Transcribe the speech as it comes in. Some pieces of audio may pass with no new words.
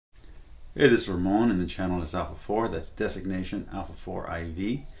Hey, this is Ramon and the channel is Alpha 4. That's designation Alpha 4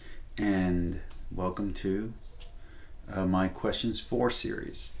 IV. And welcome to my Questions for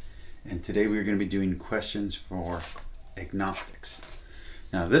series. And today we're going to be doing questions for agnostics.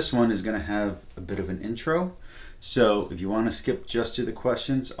 Now this one is going to have a bit of an intro. So if you want to skip just to the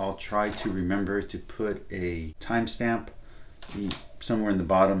questions, I'll try to remember to put a timestamp somewhere in the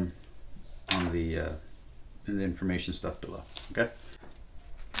bottom on in the information stuff below. Okay?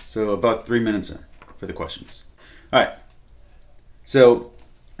 So about 3 minutes in for the questions. All right. So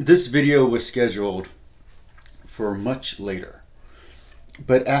this video was scheduled for much later.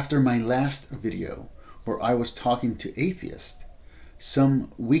 But after my last video where I was talking to atheists,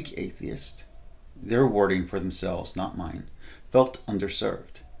 some weak atheists, their wording for themselves, not mine, felt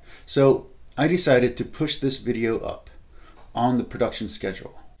underserved. So I decided to push this video up on the production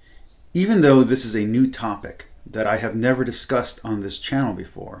schedule. Even though this is a new topic that I have never discussed on this channel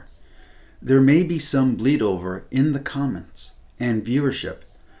before, there may be some bleed over in the comments and viewership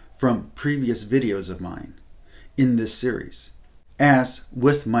from previous videos of mine in this series. As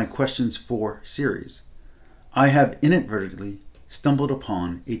with my Questions for series, I have inadvertently stumbled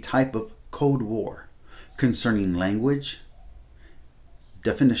upon a type of code war concerning language,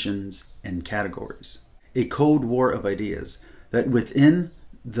 definitions, and categories. A code war of ideas that within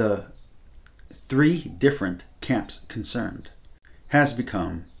the three different camps concerned has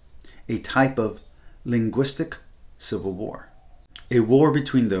become a type of linguistic civil war. A war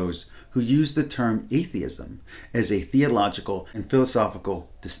between those who use the term atheism as a theological and philosophical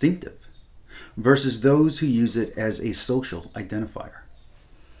distinctive versus those who use it as a social identifier.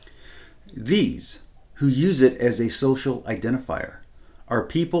 These who use it as a social identifier are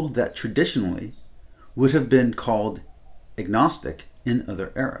people that traditionally would have been called agnostic in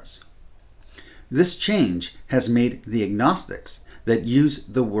other eras. This change has made the agnostics that use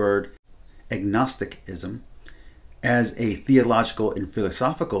the word agnosticism as a theological and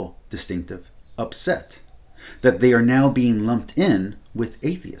philosophical distinctive upset that they are now being lumped in with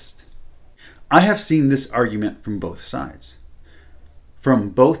atheists. I have seen this argument from both sides, from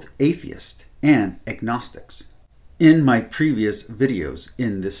both atheists and agnostics, in my previous videos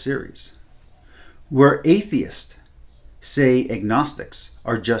in this series, where atheists say agnostics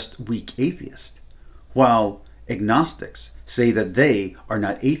are just weak atheists, while agnostics say that they are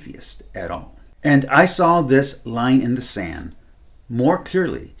not atheists at all. And I saw this line in the sand more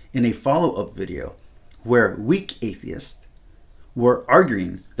clearly in a follow-up video where weak atheists were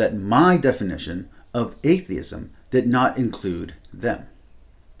arguing that my definition of atheism did not include them.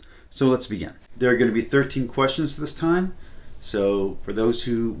 So let's begin. There are going to be 13 questions this time. So for those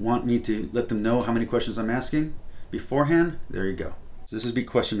who want me to let them know how many questions I'm asking beforehand, there you go. So this will be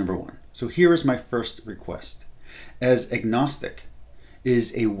question number 1. So here is my first request. As agnostic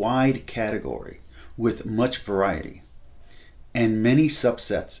is a wide category with much variety and many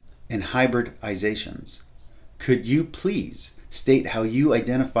subsets and hybridizations, could you please state how you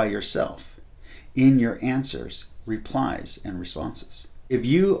identify yourself in your answers, replies, and responses? If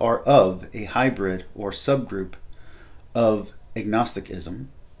you are of a hybrid or subgroup of agnosticism,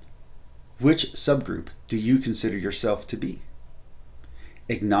 which subgroup do you consider yourself to be?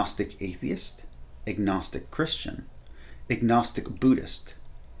 Agnostic atheist, agnostic Christian, agnostic Buddhist,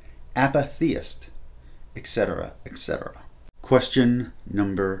 apatheist, etc., etc. Question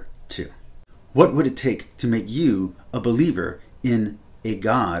number 2. What would it take to make you a believer in a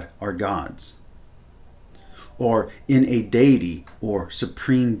god or gods, or in a deity or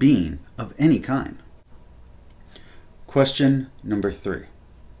supreme being of any kind? Question number 3.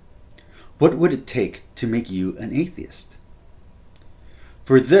 What would it take to make you an atheist?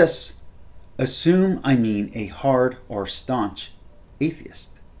 For this, assume I mean a hard or staunch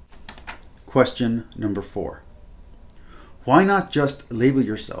atheist. Question number 4. Why not just label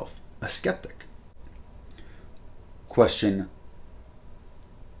yourself a skeptic? Question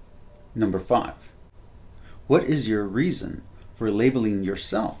number 5. What is your reason for labeling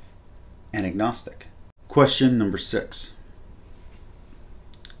yourself an agnostic? Question number 6.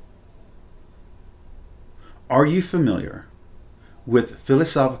 Are you familiar with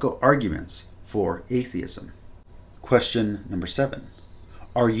philosophical arguments for atheism? Question number 7.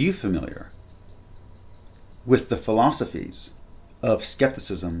 Are you familiar with the philosophies of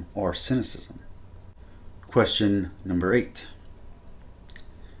skepticism or cynicism? Question number 8.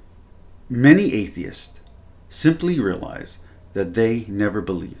 Many atheists simply realize that they never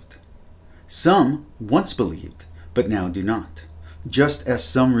believed. Some once believed, but now do not, just as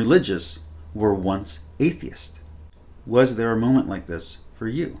some religious were once atheists. Was there a moment like this for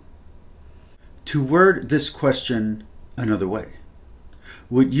you? To word this question another way,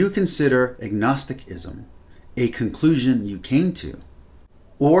 would you consider agnosticism a conclusion you came to,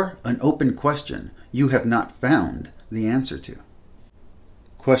 or an open question you have not found the answer to?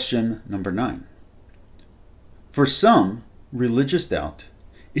 Question number 9. For some, religious doubt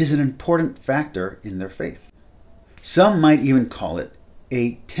is an important factor in their faith. Some might even call it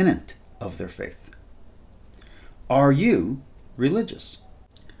a tenet of their faith. Are you religious?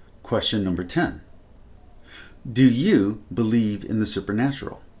 Question number 10. Do you believe in the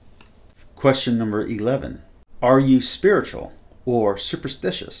supernatural? Question number 11. Are you spiritual or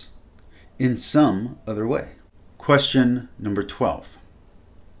superstitious in some other way? Question number 12.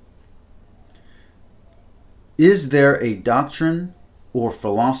 Is there a doctrine or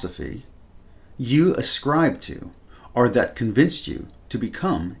philosophy you ascribe to or that convinced you to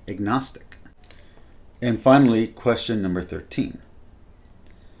become agnostic? And finally, question number 13.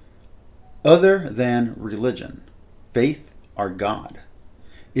 Other than religion, faith, or God,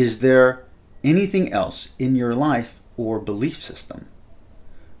 is there anything else in your life or belief system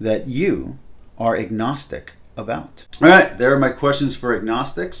that you are agnostic about? All right, there are my questions for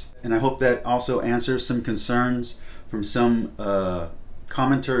agnostics, and I hope that also answers some concerns from some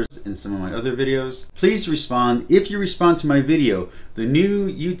commenters in some of my other videos. Please respond. If you respond to my video, the new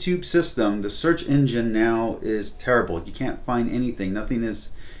YouTube system, the search engine now is terrible. You can't find anything. Nothing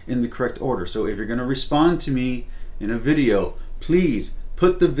is in the correct order. So if you're going to respond to me in a video, please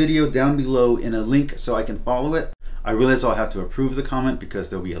put the video down below in a link so I can follow it. I realize I'll have to approve the comment because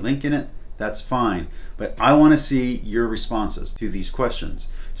there'll be a link in it. That's fine. But I want to see your responses to these questions.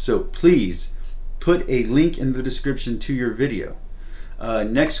 So please put a link in the description to your video.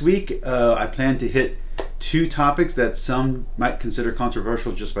 Next week, I plan to hit 2 topics that some might consider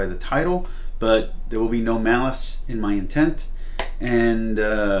controversial just by the title, but there will be no malice in my intent. And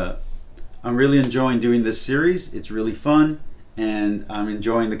I'm really enjoying doing this series. It's really fun, and I'm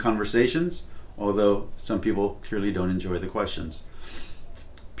enjoying the conversations, although some people clearly don't enjoy the questions.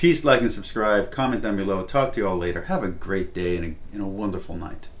 Peace, like, and subscribe. Comment down below. Talk to you all later. Have a great day and a wonderful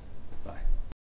night.